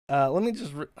Let me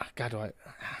just. God,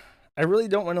 I really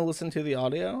don't want to listen to the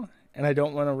audio, and I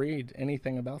don't want to read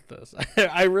anything about this.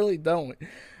 I really don't.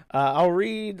 I'll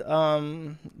read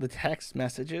the text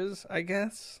messages, I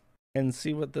guess, and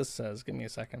see what this says. Give me a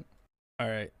second. All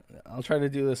right, I'll try to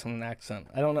do this in an accent.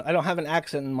 I don't know. I don't have an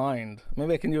accent in mind.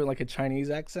 Maybe I can do it like a Chinese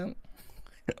accent.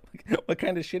 What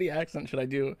kind of shitty accent should I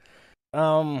do?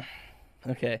 Um,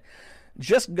 okay.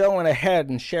 Just going ahead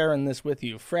and sharing this with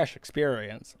you, fresh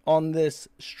experience on this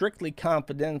strictly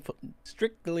confidential,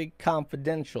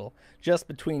 just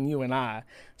between you and I.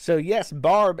 So yes,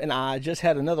 Barb and I just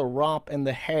had another romp in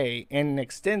the hay and an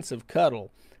extensive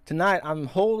cuddle. Tonight I'm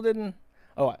holding.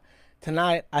 Oh,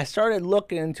 tonight I started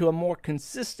looking into a more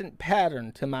consistent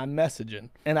pattern to my messaging,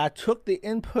 and I took the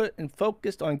input and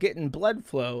focused on getting blood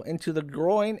flow into the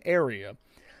groin area.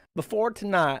 Before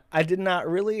tonight, I did not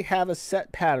really have a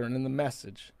set pattern in the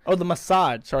message. Oh, the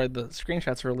massage. Sorry, the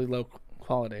screenshots are really low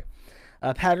quality.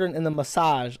 A pattern in the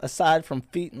massage, aside from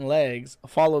feet and legs,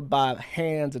 followed by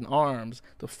hands and arms,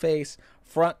 the face,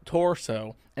 front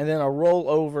torso, and then a roll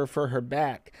over for her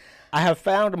back. I have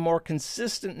found a more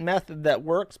consistent method that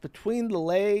works between the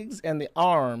legs and the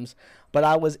arms, but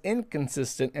I was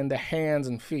inconsistent in the hands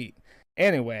and feet.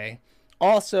 Anyway,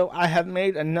 also, I have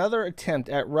made another attempt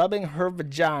at rubbing her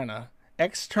vagina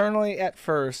externally at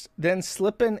first, then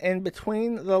slipping in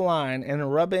between the line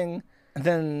and rubbing,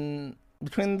 then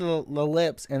between the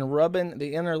lips and rubbing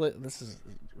the inner lip. This is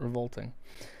revolting.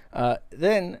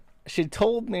 Then she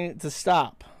told me to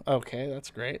stop. Okay, that's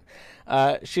great.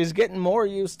 She's getting more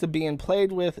used to being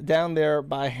played with down there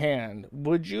by hand.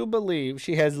 Would you believe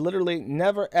she has literally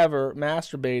never ever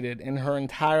masturbated in her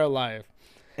entire life?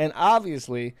 And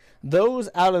obviously, those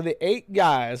out of the 8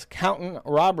 guys, counting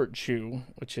Robert Chew,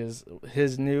 which is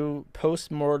his new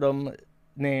post-mortem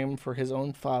name for his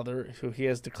own father, who he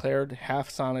has declared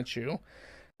half Sonichu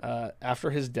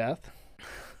after his death,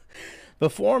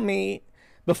 before me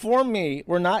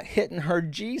were not hitting her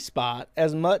G-spot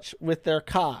as much with their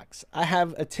cocks. I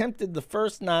have attempted the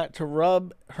first night to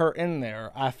rub her in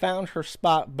there. I found her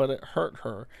spot, but it hurt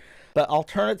her. But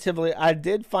alternatively, I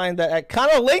did find that at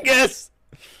Conolingus,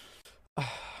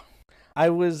 I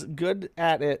was good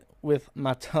at it with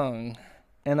my tongue,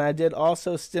 and I did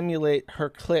also stimulate her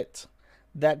clit.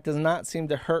 That does not seem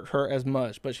to hurt her as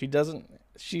much, but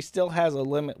she still has a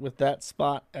limit with that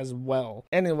spot as well.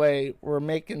 Anyway, we're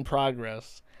making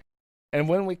progress. And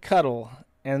when we cuddle,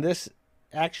 and this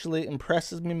actually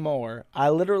impresses me more, I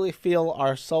literally feel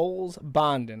our souls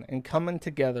bonding and coming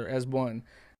together as one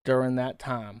during that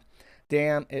time.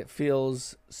 Damn, it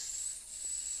feels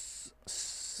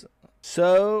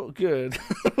so good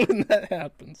when that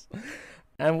happens.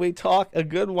 And we talk a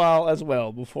good while as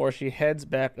well before she heads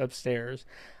back upstairs.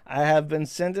 I have been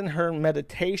sending her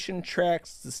meditation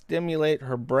tracks to stimulate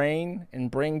her brain and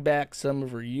bring back some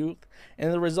of her youth,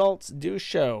 and the results do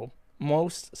show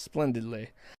most splendidly.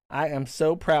 I am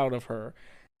so proud of her.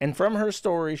 And from her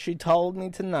story she told me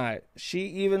tonight, she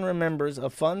even remembers a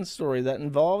fun story that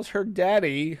involves her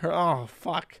daddy,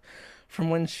 from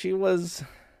when she was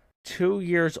 2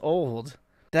 years old.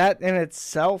 That in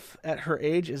itself at her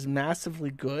age is massively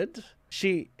good.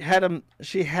 She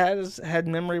has had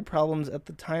memory problems at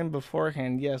the time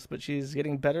beforehand, yes, but she's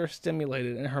getting better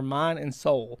stimulated in her mind and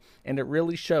soul, and it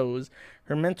really shows.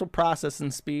 Her mental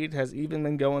processing speed has even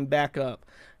been going back up.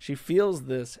 She feels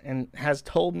this and has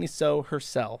told me so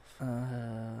herself.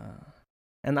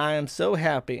 And I am so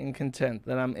happy and content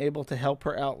that I'm able to help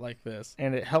her out like this,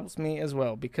 and it helps me as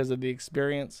well because of the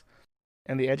experience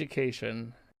and the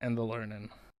education and the learning.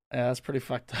 Yeah, that's pretty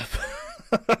fucked up.